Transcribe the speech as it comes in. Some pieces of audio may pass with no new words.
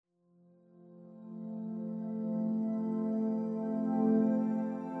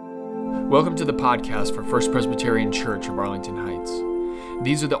Welcome to the podcast for First Presbyterian Church of Arlington Heights.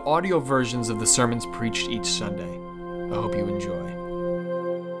 These are the audio versions of the sermons preached each Sunday. I hope you enjoy.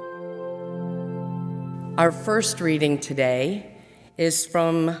 Our first reading today is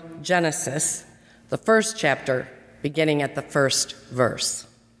from Genesis, the first chapter, beginning at the first verse.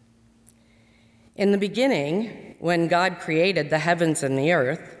 In the beginning, when God created the heavens and the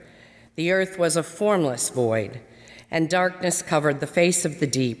earth was a formless void, and darkness covered the face of the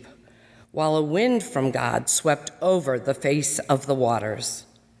deep, while a wind from God swept over the face of the waters.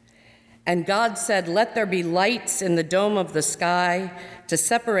 And God said, "Let there be lights in the dome of the sky to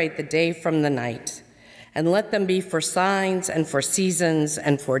separate the day from the night, and let them be for signs and for seasons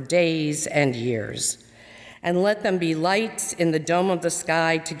and for days and years. And let them be lights in the dome of the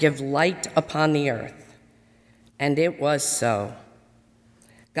sky to give light upon the earth." And it was so.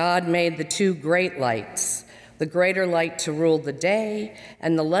 God made the two great lights, the greater light to rule the day,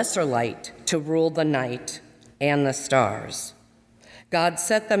 and the lesser light to rule the night, and the stars. God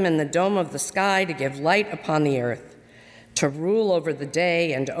set them in the dome of the sky to give light upon the earth, to rule over the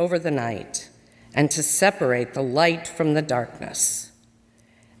day and over the night, and to separate the light from the darkness.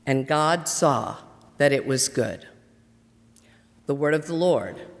 And God saw that it was good. The word of the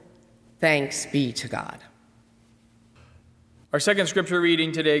Lord. Thanks be to God. Our second scripture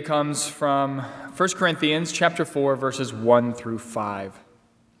reading today comes from 1 Corinthians chapter 4, verses 1 through 5.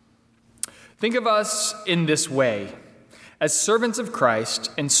 Think of us in this way, as servants of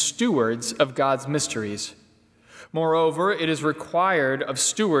Christ and stewards of God's mysteries. Moreover, it is required of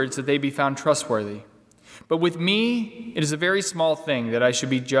stewards that they be found trustworthy. But with me, it is a very small thing that I should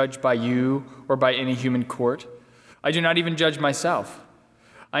be judged by you or by any human court. I do not even judge myself.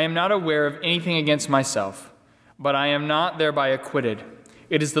 I am not aware of anything against myself, but I am not thereby acquitted.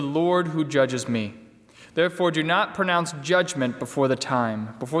 It is the Lord who judges me. Therefore, do not pronounce judgment before the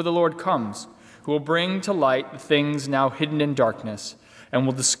time, before the Lord comes, who will bring to light the things now hidden in darkness, and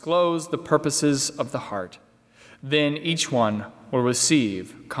will disclose the purposes of the heart. Then each one will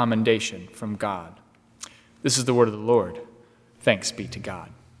receive commendation from God. This is the word of the Lord. Thanks be to God.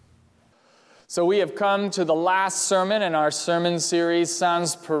 So we have come to the last sermon in our sermon series,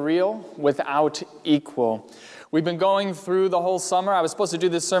 Sans Pareil, Without Equal. We've been going through the whole summer. I was supposed to do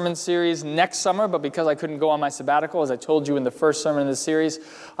this sermon series next summer, but because I couldn't go on my sabbatical, as I told you in the first sermon in the series,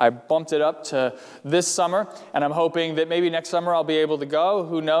 I bumped it up to this summer, and I'm hoping that maybe next summer I'll be able to go.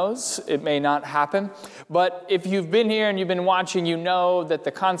 Who knows? It may not happen. But if you've been here and you've been watching, you know that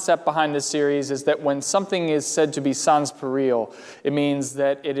the concept behind this series is that when something is said to be sans pareil, it means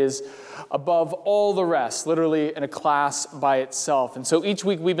that it is above all the rest, literally in a class by itself. And so each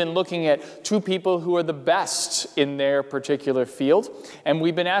week we've been looking at two people who are the best in their particular field. And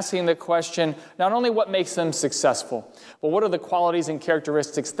we've been asking the question, not only what makes them successful, but what are the qualities and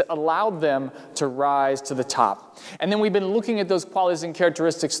characteristics that allowed them to rise to the top? And then we've been looking at those qualities and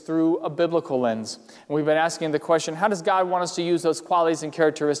characteristics through a biblical lens. And we've been asking the question, how does God want us to use those qualities and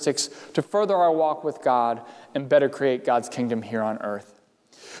characteristics to further our walk with God and better create God's kingdom here on earth?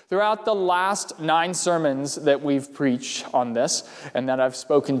 Throughout the last 9 sermons that we've preached on this and that I've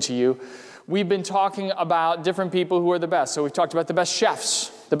spoken to you, we've been talking about different people who are the best. So we've talked about the best chefs,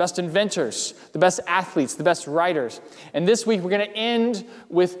 the best inventors, the best athletes, the best writers. And this week we're going to end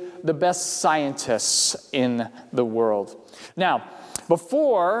with the best scientists in the world. Now,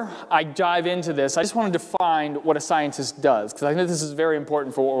 before I dive into this, I just want to define what a scientist does, because I think this is very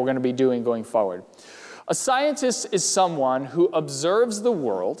important for what we're going to be doing going forward. A scientist is someone who observes the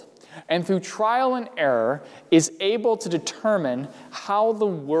world and through trial and error is able to determine how the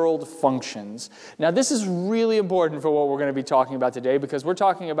world functions. Now, this is really important for what we're going to be talking about today, because we're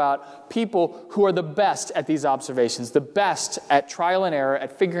talking about people who are the best at these observations, the best at trial and error,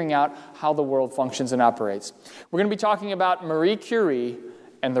 at figuring out how the world functions and operates. We're going to be talking about Marie Curie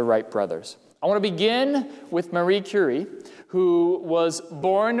and the Wright brothers. I want to begin with Marie Curie, who was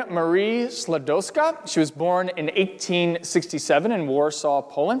born Marie Sklodowska. She was born in 1867 in Warsaw,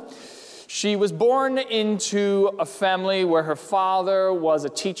 Poland. She was born into a family where her father was a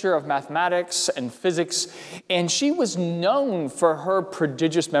teacher of mathematics and physics, and she was known for her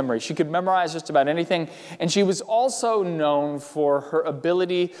prodigious memory. She could memorize just about anything, and she was also known for her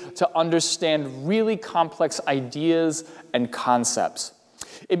ability to understand really complex ideas and concepts.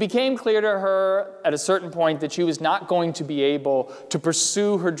 It became clear to her at a certain point that she was not going to be able to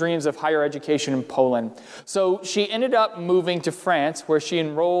pursue her dreams of higher education in Poland. So she ended up moving to France, where she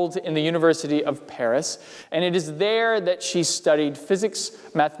enrolled in the University of Paris. And it is there that she studied physics,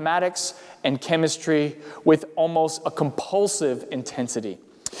 mathematics, and chemistry with almost a compulsive intensity.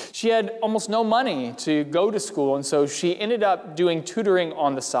 She had almost no money to go to school, and so she ended up doing tutoring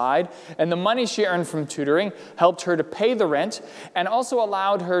on the side, and the money she earned from tutoring helped her to pay the rent and also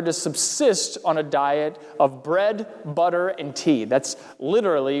allowed her to subsist on a diet of bread, butter, and tea. That's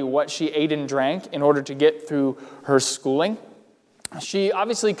literally what she ate and drank in order to get through her schooling. She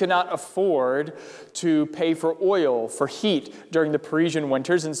obviously could not afford to pay for oil, for heat during the Parisian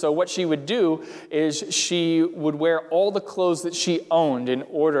winters, and so what she would do is she would wear all the clothes that she owned in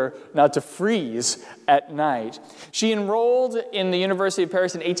order not to freeze at night. She enrolled in the University of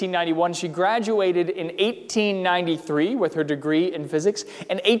Paris in 1891. She graduated in 1893 with her degree in physics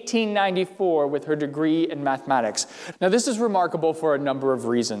and 1894 with her degree in mathematics. Now, this is remarkable for a number of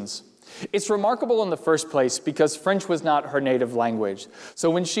reasons. It's remarkable in the first place because French was not her native language. So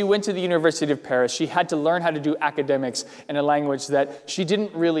when she went to the University of Paris, she had to learn how to do academics in a language that she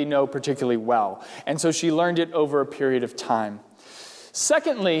didn't really know particularly well. And so she learned it over a period of time.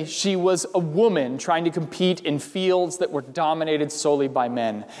 Secondly, she was a woman trying to compete in fields that were dominated solely by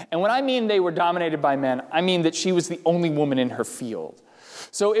men. And when I mean they were dominated by men, I mean that she was the only woman in her field.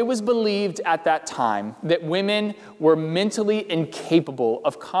 So it was believed at that time that women were mentally incapable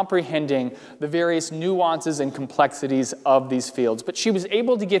of comprehending the various nuances and complexities of these fields. But she was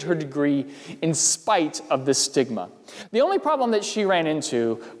able to get her degree in spite of this stigma. The only problem that she ran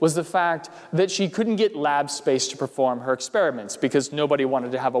into was the fact that she couldn't get lab space to perform her experiments because nobody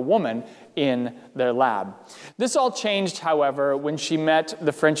wanted to have a woman in their lab. This all changed, however, when she met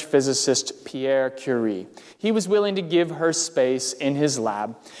the French physicist Pierre Curie. He was willing to give her space in his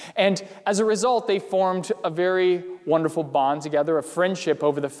lab, and as a result, they formed a very wonderful bond together, a friendship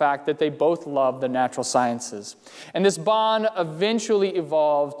over the fact that they both loved the natural sciences. And this bond eventually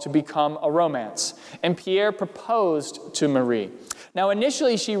evolved to become a romance, and Pierre proposed to Marie. Now,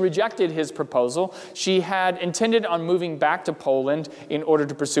 initially, she rejected his proposal. She had intended on moving back to Poland in order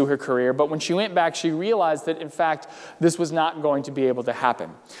to pursue her career, but when she went back, she realized that, in fact, this was not going to be able to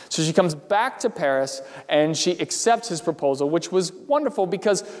happen. So she comes back to Paris, and she accepts his proposal, which was wonderful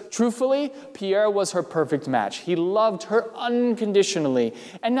because, truthfully, Pierre was her perfect match. He loved her unconditionally.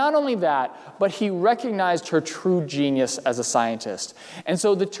 And not only that, but he recognized her true genius as a scientist. And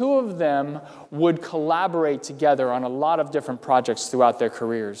so the two of them would collaborate together on a lot of different projects throughout their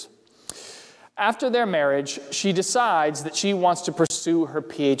careers. After their marriage, she decides that she wants to pursue her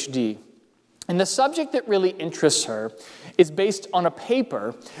PhD. And the subject that really interests her is based on a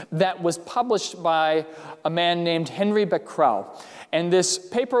paper that was published by a man named Henry Becquerel. And this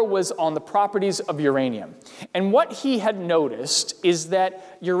paper was on the properties of uranium. And what he had noticed is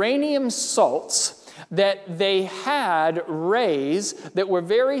that uranium salts, that they had rays that were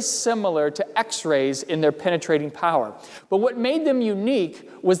very similar to X-rays in their penetrating power. But what made them unique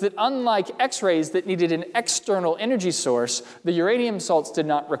was that unlike X-rays that needed an external energy source, the uranium salts did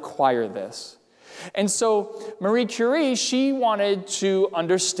not require this. And so Marie Curie, she wanted to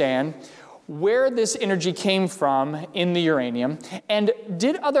understand where this energy came from in the uranium, and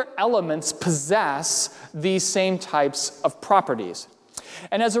did other elements possess these same types of properties.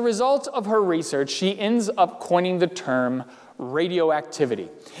 And as a result of her research, she ends up coining the term radioactivity.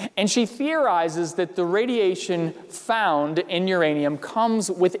 And she theorizes that the radiation found in uranium comes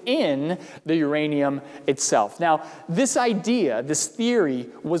within the uranium itself. Now, this idea, this theory,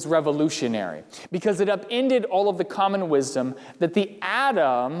 was revolutionary because it upended all of the common wisdom that the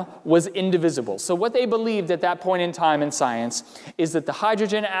atom was indivisible. So what they believed at that point in time in science is that the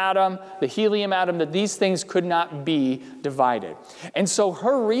hydrogen atom, the helium atom, that these things could not be divided. And so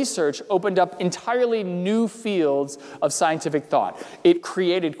her research opened up entirely new fields of scientific thought. It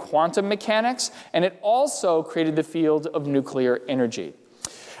created quantum mechanics, and it also created the field of nuclear energy.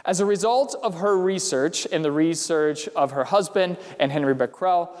 As a result of her research and the research of her husband and Henry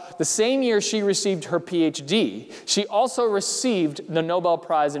Becquerel, the same year she received her PhD, she also received the Nobel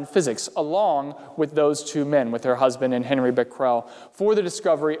Prize in Physics, along with those two men, with her husband and Henry Becquerel, for the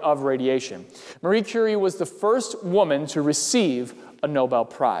discovery of radiation. Marie Curie was the first woman to receive a Nobel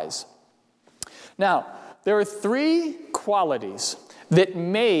Prize. Now, there are three qualities that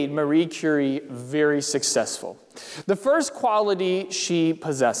made Marie Curie very successful. The first quality she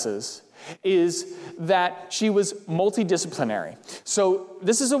possesses is that she was multidisciplinary. So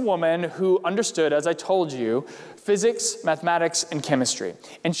this is a woman who understood, as I told you, physics, mathematics, and chemistry.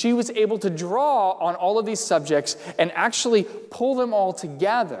 And she was able to draw on all of these subjects and actually pull them all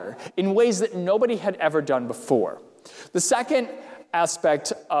together in ways that nobody had ever done before. The second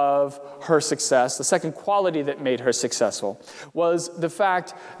aspect of her success, the second quality that made her successful, was the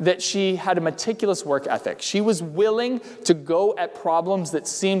fact that she had a meticulous work ethic. She was willing to go at problems that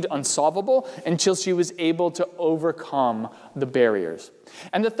seemed unsolvable until she was able to overcome the barriers.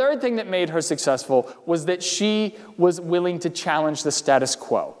 And the third thing that made her successful was that she was willing to challenge the status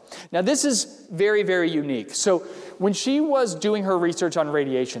quo. Now, this is very, very unique. So when she was doing her research on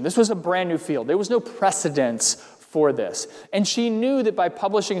radiation, this was a brand new field. There was no precedence for this. And she knew that by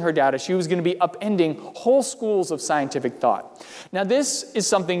publishing her data, she was going to be upending whole schools of scientific thought. Now, this is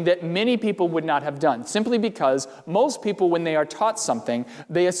something that many people would not have done, simply because most people, when they are taught something,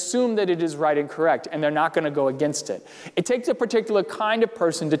 they assume that it is right and correct, and they're not going to go against it. It takes a particular kind of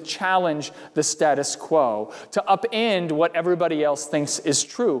person to challenge the status quo, to upend what everybody else thinks is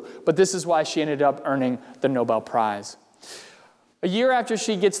true. But this is why she ended up earning the Nobel Prize. A year after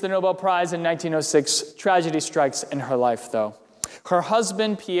she gets the Nobel Prize in 1906, tragedy strikes in her life, though. Her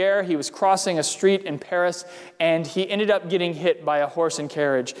husband, Pierre, he was crossing a street in Paris, and he ended up getting hit by a horse and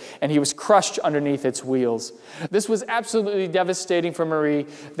carriage, and he was crushed underneath its wheels. This was absolutely devastating for Marie.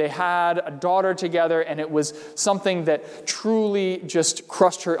 They had a daughter together, and it was something that truly just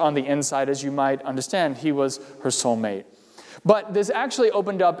crushed her on the inside, as you might understand. He was her soulmate. But this actually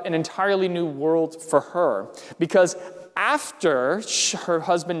opened up an entirely new world for her, because after her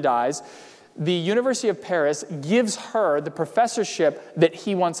husband dies, the University of Paris gives her the professorship that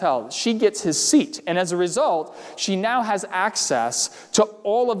he once held. She gets his seat, and as a result, she now has access to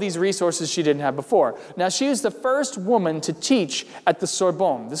all of these resources she didn't have before. Now, she is the first woman to teach at the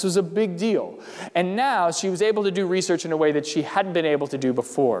Sorbonne. This was a big deal. And now she was able to do research in a way that she hadn't been able to do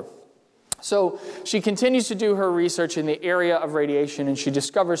before. So she continues to do her research in the area of radiation, and she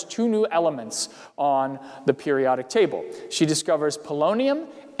discovers two new elements on the periodic table. She discovers polonium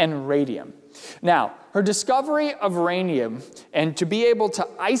and radium. Now, her discovery of radium and to be able to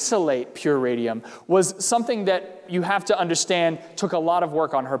isolate pure radium was something that you have to understand took a lot of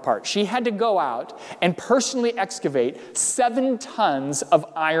work on her part. She had to go out and personally excavate 7 tons of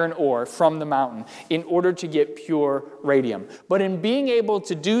iron ore from the mountain in order to get pure radium. But in being able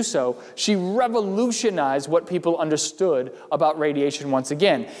to do so, she revolutionized what people understood about radiation once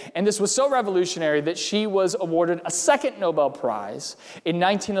again. And this was so revolutionary that she was awarded a second Nobel Prize in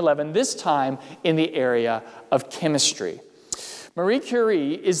 1911, this time in the area of chemistry. Marie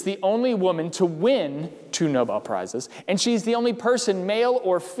Curie is the only woman to win 2 Nobel Prizes, and she's the only person, male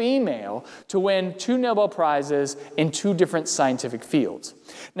or female, to win 2 Nobel Prizes in 2 different scientific fields.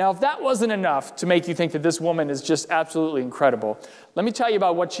 Now, if that wasn't enough to make you think that this woman is just absolutely incredible, let me tell you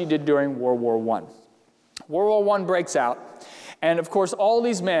about what she did during World War I. World War I breaks out, and of course, all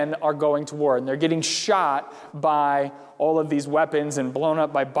these men are going to war, and they're getting shot by all of these weapons and blown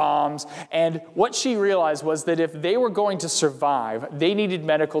up by bombs. And what she realized was that if they were going to survive, they needed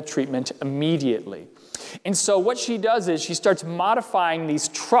medical treatment immediately. And so what she does is she starts modifying these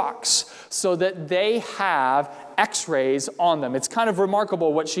trucks so that they have X-rays on them. It's kind of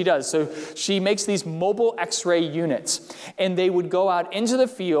remarkable what she does. So she makes these mobile X-ray units, and they would go out into the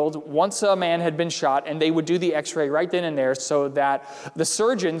field once a man had been shot, and they would do the X-ray right then and there so that the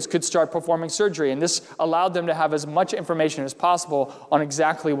surgeons could start performing surgery. And this allowed them to have as much information as possible on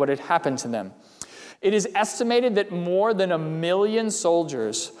exactly what had happened to them. It is estimated that more than 1 million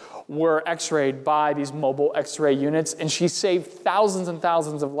soldiers were X-rayed by these mobile X-ray units, and she saved thousands and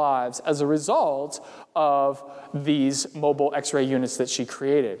thousands of lives as a result of these mobile X-ray units that she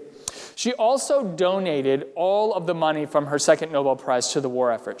created. She also donated all of the money from her second Nobel Prize to the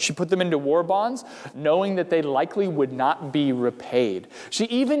war effort. She put them into war bonds, knowing that they likely would not be repaid. She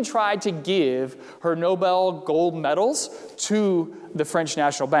even tried to give her Nobel gold medals to the French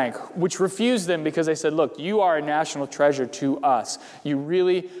National Bank, which refused them because they said, look, you are a national treasure to us. You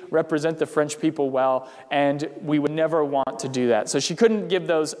really represent the French people well, and we would never want to do that. So she couldn't give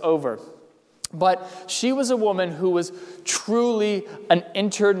those over. But she was a woman who was truly an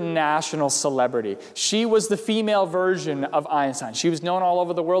international celebrity. She was the female version of Einstein. She was known all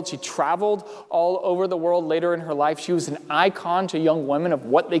over the world. She traveled all over the world later in her life. She was an icon to young women of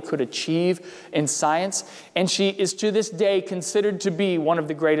what they could achieve in science. And she is to this day considered to be one of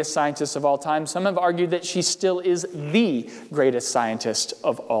the greatest scientists of all time. Some have argued that she still is the greatest scientist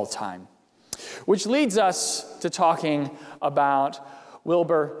of all time. Which leads us to talking about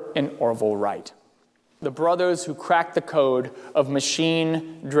Wilbur and Orville Wright, the brothers who cracked the code of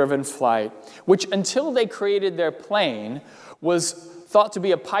machine-driven flight, which until they created their plane was thought to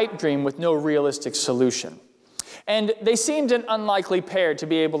be a pipe dream with no realistic solution. And they seemed an unlikely pair to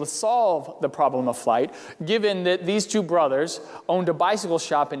be able to solve the problem of flight, given that these two brothers owned a bicycle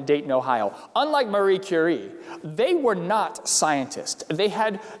shop in Dayton, Ohio. Unlike Marie Curie, they were not scientists. They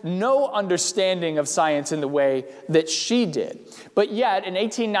had no understanding of science in the way that she did. But yet, in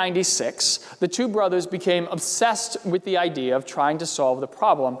 1896, the two brothers became obsessed with the idea of trying to solve the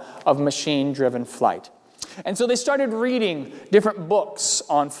problem of machine-driven flight. And so they started reading different books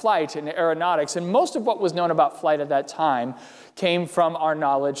on flight and aeronautics, and most of what was known about flight at that time came from our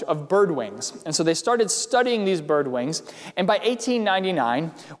knowledge of bird wings. And so they started studying these bird wings, and by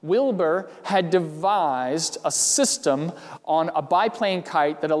 1899, Wilbur had devised a system on a biplane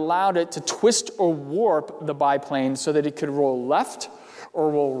kite that allowed it to twist or warp the biplane so that it could roll left or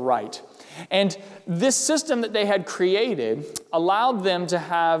roll right. And this system that they had created allowed them to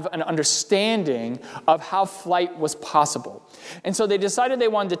have an understanding of how flight was possible. And so they decided they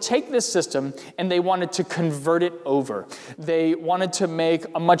wanted to take this system and they wanted to convert it over. They wanted to make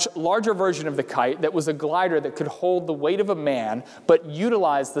a much larger version of the kite that was a glider that could hold the weight of a man, but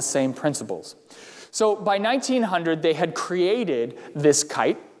utilize the same principles. So by 1900, they had created this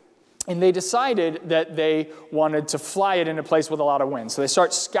kite. And they decided that they wanted to fly it in a place with a lot of wind. So they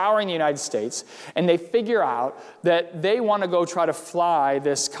start scouring the United States, and they figure out that they want to go try to fly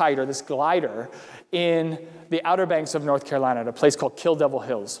this kite or this glider in the Outer Banks of North Carolina at a place called Kill Devil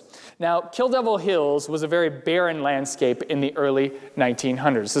Hills. Now, Kill Devil Hills was a very barren landscape in the early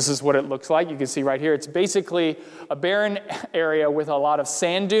 1900s. This is what it looks like. You can see right here. It's basically a barren area with a lot of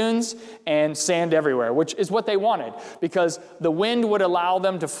sand dunes and sand everywhere, which is what they wanted because the wind would allow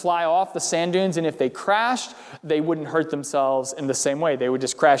them to fly off the sand dunes, and if they crashed, they wouldn't hurt themselves in the same way. They would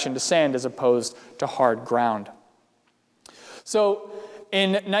just crash into sand as opposed to hard ground. So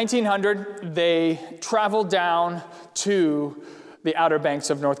in 1900, they traveled down to the Outer Banks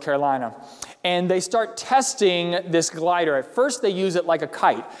of North Carolina. And they start testing this glider. At first, they use it like a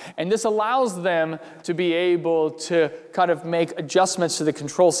kite. And this allows them to be able to kind of make adjustments to the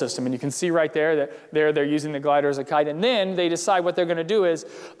control system. And you can see right there that they're using the glider as a kite. And then they decide what they're going to do is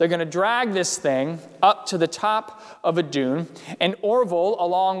they're going to drag this thing up to the top of a dune. And Orville,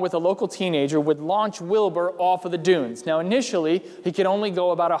 along with a local teenager, would launch Wilbur off of the dunes. Now, initially, he could only go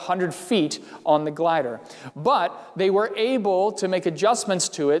about 100 feet on the glider. But they were able to make adjustments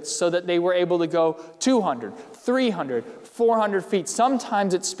to it so that they were able to go 200, 300, 400 feet.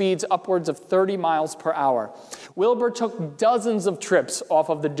 Sometimes it speeds upwards of 30 miles per hour. Wilbur took dozens of trips off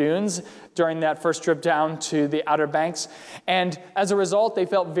of the dunes during that first trip down to the Outer Banks. And as a result, they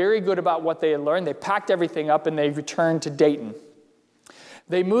felt very good about what they had learned. They packed everything up and they returned to Dayton.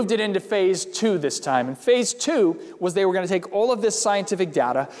 They moved it into phase 2 this time. And phase 2 was they were going to take all of this scientific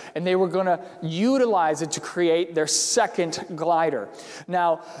data and they were going to utilize it to create their second glider.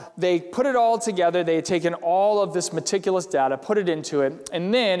 Now, they put it all together. They had taken all of this meticulous data, put it into it.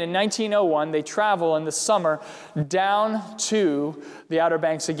 And then in 1901, they travel in the summer down to the Outer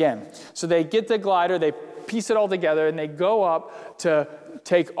Banks again. So they get the glider, they piece it all together, and they go up to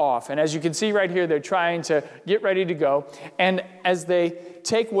take off. And as you can see right here, they're trying to get ready to go. And as they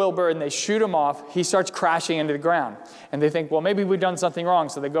take Wilbur and they shoot him off, he starts crashing into the ground. And they think, well, maybe we've done something wrong.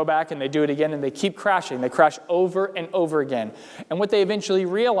 So they go back and they do it again, and they keep crashing. They crash over and over again. And what they eventually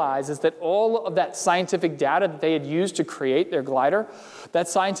realize is that all of that scientific data that they had used to create their glider, that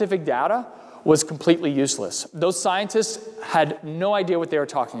scientific data was completely useless. Those scientists had no idea what they were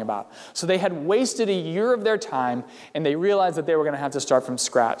talking about. So they had wasted a year of their time, and they realized that they were going to have to start from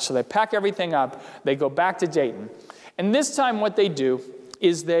scratch. So they pack everything up, they go back to Dayton. And this time what they do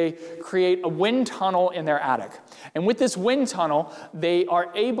is they create a wind tunnel in their attic. And with this wind tunnel, they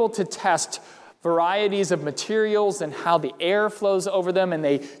are able to test varieties of materials and how the air flows over them, and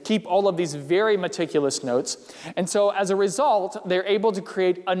they keep all of these very meticulous notes. And so as a result, they're able to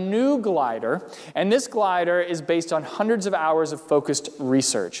create a new glider, and this glider is based on hundreds of hours of focused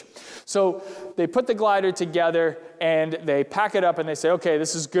research. So they put the glider together and they pack it up and they say, okay,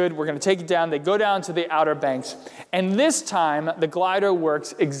 this is good, we're going to take it down. They go down to the Outer Banks, and this time the glider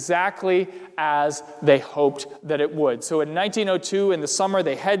works exactly as they hoped that it would. So in 1902, in the summer,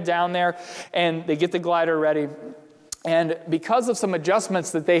 they head down there and they get the glider ready. And because of some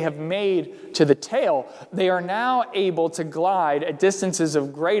adjustments that they have made to the tail, they are now able to glide at distances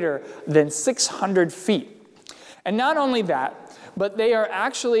of greater than 600 feet. And not only that, but they are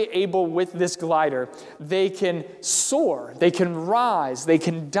actually able, with this glider, they can soar, they can rise, they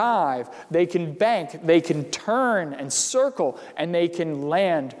can dive, they can bank, they can turn and circle, and they can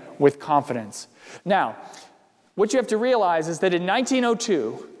land with confidence. Now, what you have to realize is that in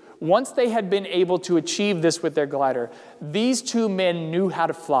 1902, once they had been able to achieve this with their glider, these two men knew how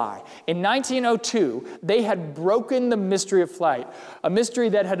to fly. In 1902, they had broken the mystery of flight, a mystery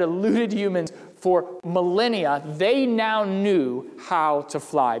that had eluded humans for millennia. They now knew how to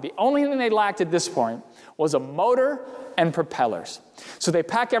fly. The only thing they lacked at this point was a motor and propellers. So they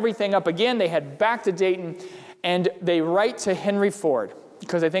pack everything up again, they head back to Dayton, and they write to Henry Ford,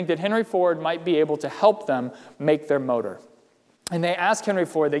 because they think that Henry Ford might be able to help them make their motor. And they ask Henry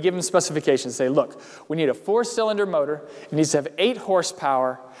Ford, they give him specifications, say, look, we need a 4-cylinder motor, it needs to have 8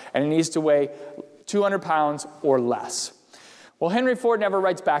 horsepower, and it needs to weigh 200 pounds or less. Well, Henry Ford never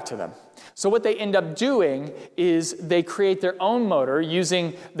writes back to them. So what they end up doing is they create their own motor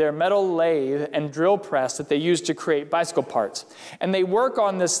using their metal lathe and drill press that they use to create bicycle parts. And they work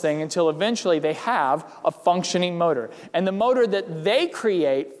on this thing until eventually they have a functioning motor. And the motor that they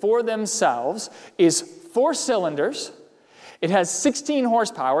create for themselves is 4 cylinders. It has 16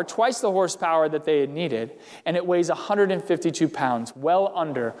 horsepower, twice the horsepower that they had needed, and it weighs 152 pounds, well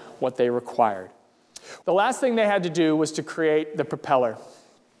under what they required. The last thing they had to do was to create the propeller.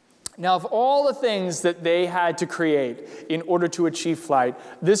 Now, of all the things that they had to create in order to achieve flight,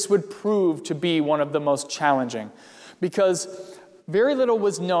 this would prove to be one of the most challenging, because very little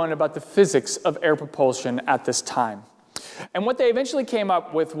was known about the physics of air propulsion at this time. And what they eventually came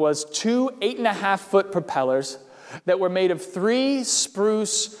up with was 2 8.5-foot propellers that were made of 3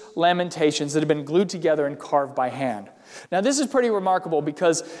 spruce lamentations that had been glued together and carved by hand. Now, this is pretty remarkable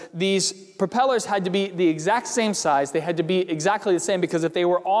because these propellers had to be the exact same size. They had to be exactly the same because if they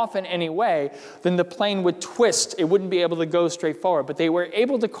were off in any way, then the plane would twist. It wouldn't be able to go straight forward. But they were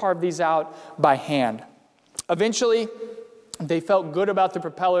able to carve these out by hand. Eventually, they felt good about the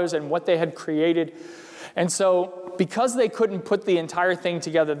propellers and what they had created. And so, because they couldn't put the entire thing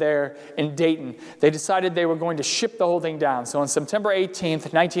together there in Dayton, they decided they were going to ship the whole thing down. So on September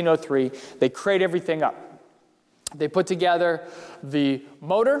 18th, 1903, they crate everything up. They put together the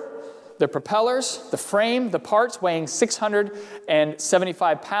motor, the propellers, the frame, the parts weighing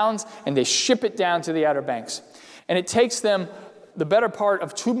 675 pounds, and they ship it down to the Outer Banks. And it takes them the better part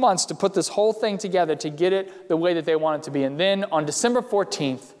of 2 months to put this whole thing together to get it the way that they want it to be. And then on December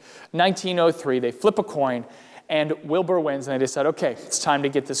 14th, 1903, they flip a coin, and Wilbur wins, and they decide, okay, it's time to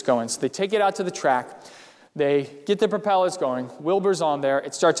get this going. So they take it out to the track. They get the propellers going. Wilbur's on there.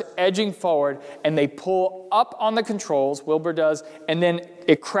 It starts edging forward, and they pull up on the controls, Wilbur does, and then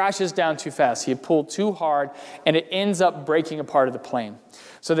it crashes down too fast. He had pulled too hard, and it ends up breaking a part of the plane.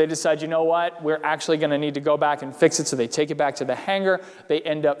 So they decide, you know what, we're actually going to need to go back and fix it. So they take it back to the hangar. They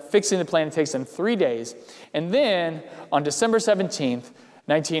end up fixing the plane. It takes them 3 days. And then on December 17th,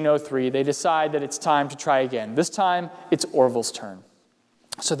 1903, they decide that it's time to try again. This time, it's Orville's turn.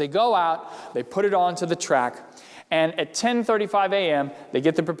 So they go out, they put it onto the track, and at 10:35 a.m., they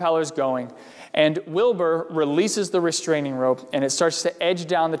get the propellers going, and Wilbur releases the restraining rope, and it starts to edge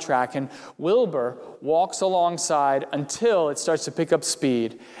down the track, and Wilbur walks alongside until it starts to pick up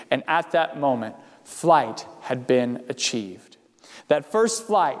speed, and at that moment, flight had been achieved. That first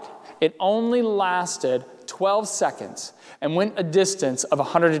flight, it only lasted 12 seconds and went a distance of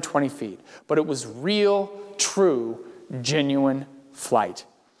 120 feet, but it was real, true, genuine flight.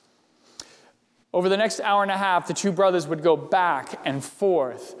 Over the next hour and a half, the two brothers would go back and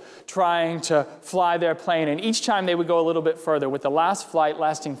forth trying to fly their plane, and each time they would go a little bit further, with the last flight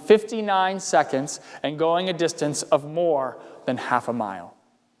lasting 59 seconds and going a distance of more than half a mile.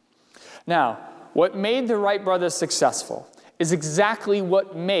 Now, what made the Wright brothers successful is exactly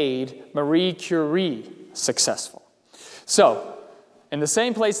what made Marie Curie successful. So, in the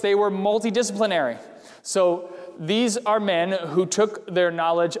same place, they were multidisciplinary. So, these are men who took their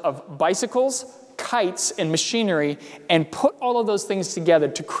knowledge of bicycles, kites, and machinery and put all of those things together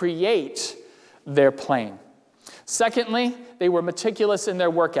to create their plane. Secondly, they were meticulous in their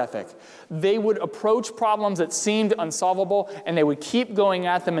work ethic. They would approach problems that seemed unsolvable, and they would keep going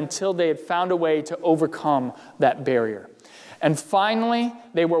at them until they had found a way to overcome that barrier. And finally,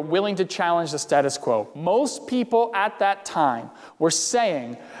 they were willing to challenge the status quo. Most people at that time were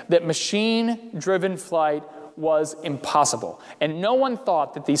saying that machine-driven flight was impossible. And no one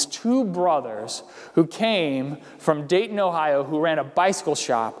thought that these two brothers who came from Dayton, Ohio, who ran a bicycle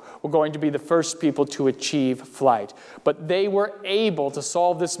shop, were going to be the first people to achieve flight. But they were able to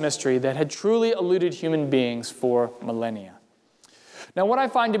solve this mystery that had truly eluded human beings for millennia. Now, what I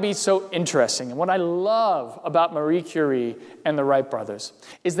find to be so interesting and what I love about Marie Curie and the Wright brothers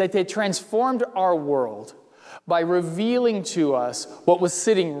is that they transformed our world by revealing to us what was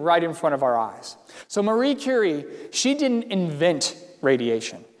sitting right in front of our eyes. So Marie Curie, she didn't invent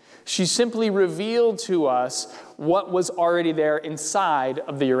radiation. She simply revealed to us what was already there inside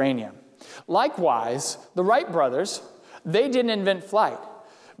of the uranium. Likewise, the Wright brothers, they didn't invent flight.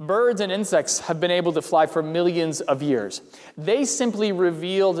 Birds and insects have been able to fly for millions of years. They simply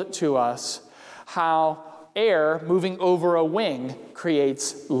revealed to us how air moving over a wing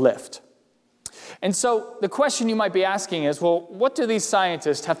creates lift. And so the question you might be asking is, well, what do these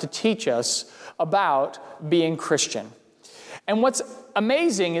scientists have to teach us about being Christian? And what's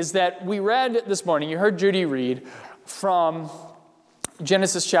amazing is that we read this morning, you heard Judy read from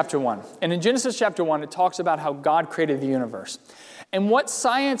Genesis chapter 1. And in Genesis chapter 1, it talks about how God created the universe. And what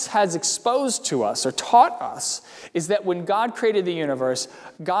science has exposed to us or taught us is that when God created the universe,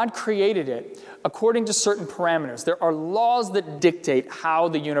 God created it according to certain parameters. There are laws that dictate how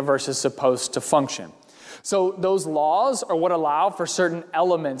the universe is supposed to function. So those laws are what allow for certain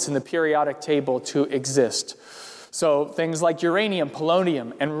elements in the periodic table to exist. So things like uranium,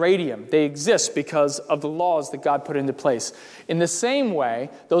 polonium, and radium, they exist because of the laws that God put into place. In the same way,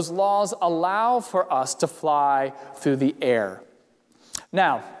 those laws allow for us to fly through the air.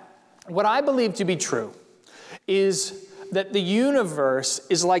 Now, what I believe to be true is that the universe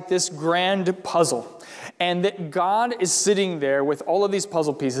is like this grand puzzle, and that God is sitting there with all of these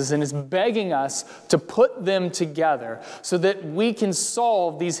puzzle pieces and is begging us to put them together so that we can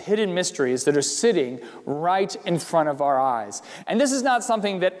solve these hidden mysteries that are sitting right in front of our eyes. And this is not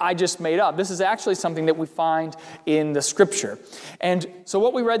something that I just made up. This is actually something that we find in the Scripture. And so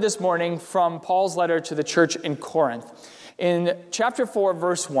what we read this morning from Paul's letter to the church in Corinth, in chapter 4,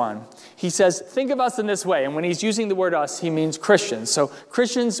 verse 1, he says, think of us in this way. And when he's using the word us, he means Christians. So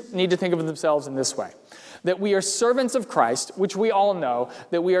Christians need to think of themselves in this way. That we are servants of Christ, which we all know,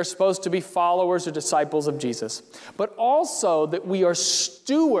 that we are supposed to be followers or disciples of Jesus. But also that we are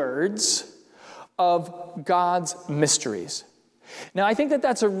stewards of God's mysteries. Now, I think that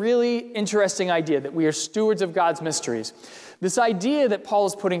that's a really interesting idea, that we are stewards of God's mysteries. This idea that Paul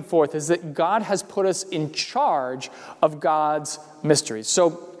is putting forth is that God has put us in charge of God's mysteries.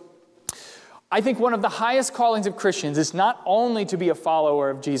 So I think one of the highest callings of Christians is not only to be a follower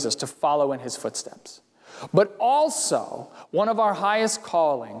of Jesus, to follow in his footsteps, but also one of our highest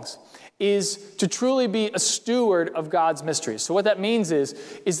callings is to truly be a steward of God's mysteries. So what that means is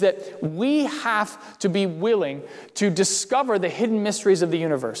that we have to be willing to discover the hidden mysteries of the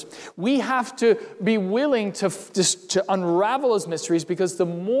universe. We have to be willing to unravel those mysteries, because the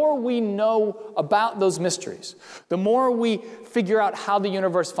more we know about those mysteries, the more we figure out how the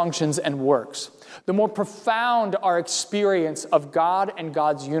universe functions and works, the more profound our experience of God and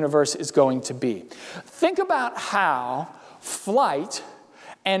God's universe is going to be. Think about how flight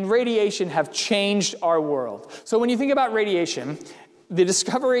and radiation have changed our world. So when you think about radiation, the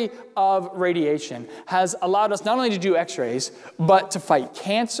discovery of radiation has allowed us not only to do X-rays, but to fight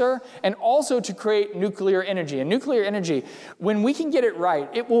cancer and also to create nuclear energy. And nuclear energy, when we can get it right,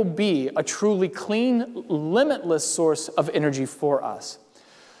 it will be a truly clean, limitless source of energy for us.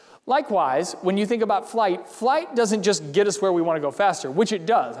 Likewise, when you think about flight doesn't just get us where we want to go faster, which it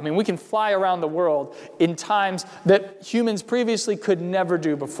does. I mean, we can fly around the world in times that humans previously could never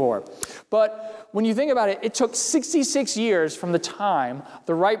do before. But when you think about it, it took 66 years from the time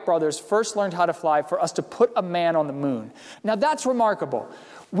the Wright brothers first learned how to fly for us to put a man on the moon. Now, that's remarkable.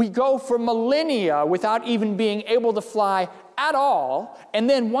 We go for millennia without even being able to fly at all, and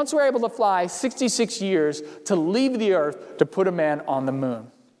then once we're able to fly, 66 years to leave the earth to put a man on the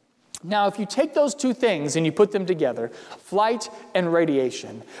moon. Now, if you take those two things and you put them together, flight and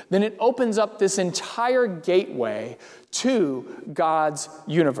radiation, then it opens up this entire gateway to God's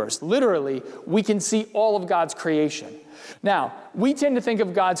universe. Literally, we can see all of God's creation. Now, we tend to think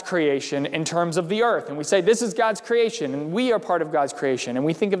of God's creation in terms of the earth, and we say this is God's creation, and we are part of God's creation, and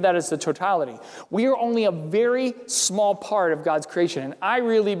we think of that as the totality. We are only a very small part of God's creation, and I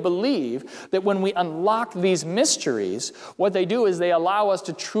really believe that when we unlock these mysteries, what they do is they allow us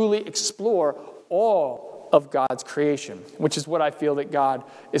to truly explore all of God's creation, which is what I feel that God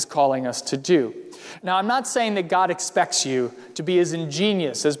is calling us to do. Now, I'm not saying that God expects you to be as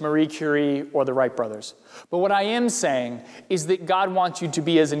ingenious as Marie Curie or the Wright brothers. But what I am saying is that God wants you to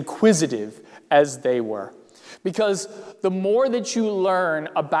be as inquisitive as they were. Because the more that you learn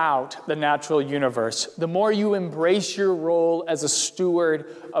about the natural universe, the more you embrace your role as a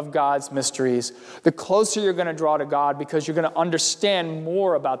steward of God's mysteries, the closer you're going to draw to God, because you're going to understand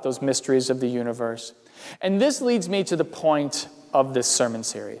more about those mysteries of the universe. And this leads me to the point of this sermon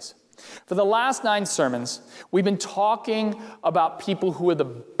series. For the last 9 sermons, we've been talking about people who are the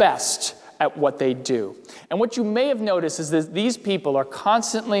best at what they do. And what you may have noticed is that these people are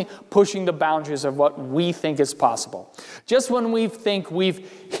constantly pushing the boundaries of what we think is possible. Just when we think we've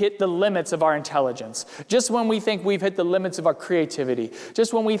hit the limits of our intelligence, just when we think we've hit the limits of our creativity,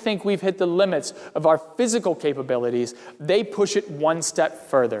 just when we think we've hit the limits of our physical capabilities, they push it one step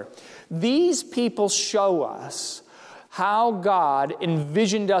further. These people show us how God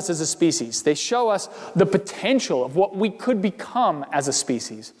envisioned us as a species. They show us the potential of what we could become as a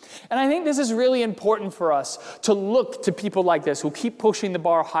species. And I think this is really important for us to look to people like this who keep pushing the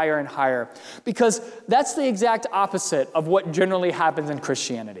bar higher and higher, because that's the exact opposite of what generally happens in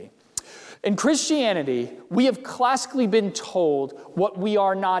Christianity. In Christianity, we have classically been told what we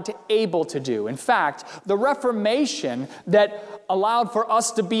are not able to do. In fact, the Reformation that allowed for us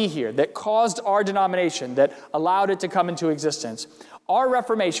to be here, that caused our denomination, that allowed it to come into existence, our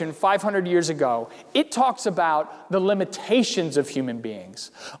Reformation 500 years ago, it talks about the limitations of human beings,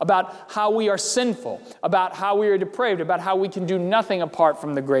 about how we are sinful, about how we are depraved, about how we can do nothing apart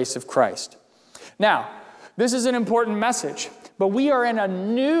from the grace of Christ. Now, this is an important message, but we are in a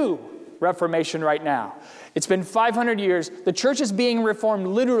new Reformation right now. It's been 500 years. The church is being reformed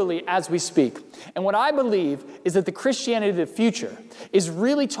literally as we speak. And what I believe is that the Christianity of the future is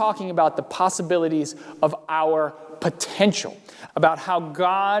really talking about the possibilities of our potential, about how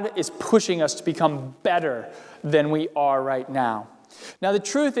God is pushing us to become better than we are right now. Now, the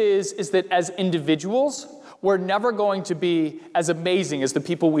truth is that as individuals, we're never going to be as amazing as the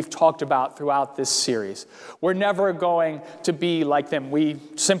people we've talked about throughout this series. We're never going to be like them. We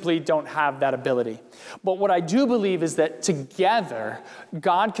simply don't have that ability. But what I do believe is that together,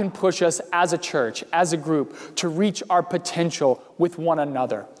 God can push us as a church, as a group, to reach our potential with one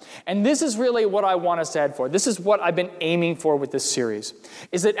another. And this is really what I want us to head for. This is what I've been aiming for with this series,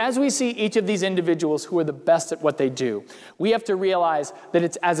 is that as we see each of these individuals who are the best at what they do, we have to realize that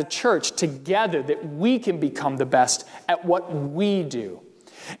it's as a church together that we can become the best at what we do.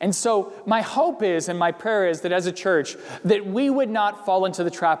 And so my hope is, and my prayer is, that as a church, that we would not fall into the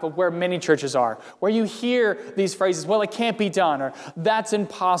trap of where many churches are, where you hear these phrases, well, it can't be done, or that's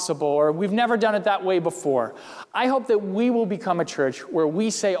impossible, or we've never done it that way before. I hope that we will become a church where we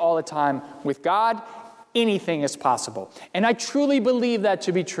say all the time, with God, anything is possible. And I truly believe that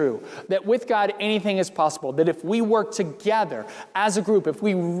to be true, that with God, anything is possible, that if we work together as a group, if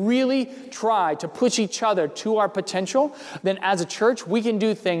we really try to push each other to our potential, then as a church, we can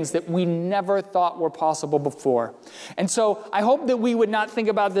do things that we never thought were possible before. And so I hope that we would not think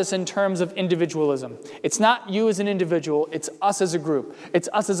about this in terms of individualism. It's not you as an individual, it's us as a group. It's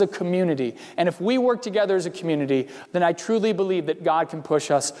us as a community. And if we work together as a community, then I truly believe that God can push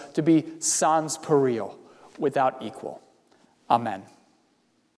us to be sans Pareil, without equal. Amen.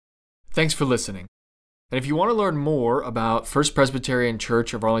 Thanks for listening. And if you want to learn more about First Presbyterian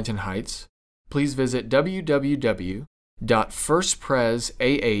Church of Arlington Heights, please visit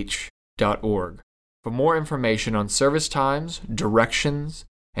www.firstpresah.org for more information on service times, directions,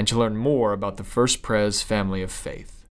 and to learn more about the First Pres family of faith.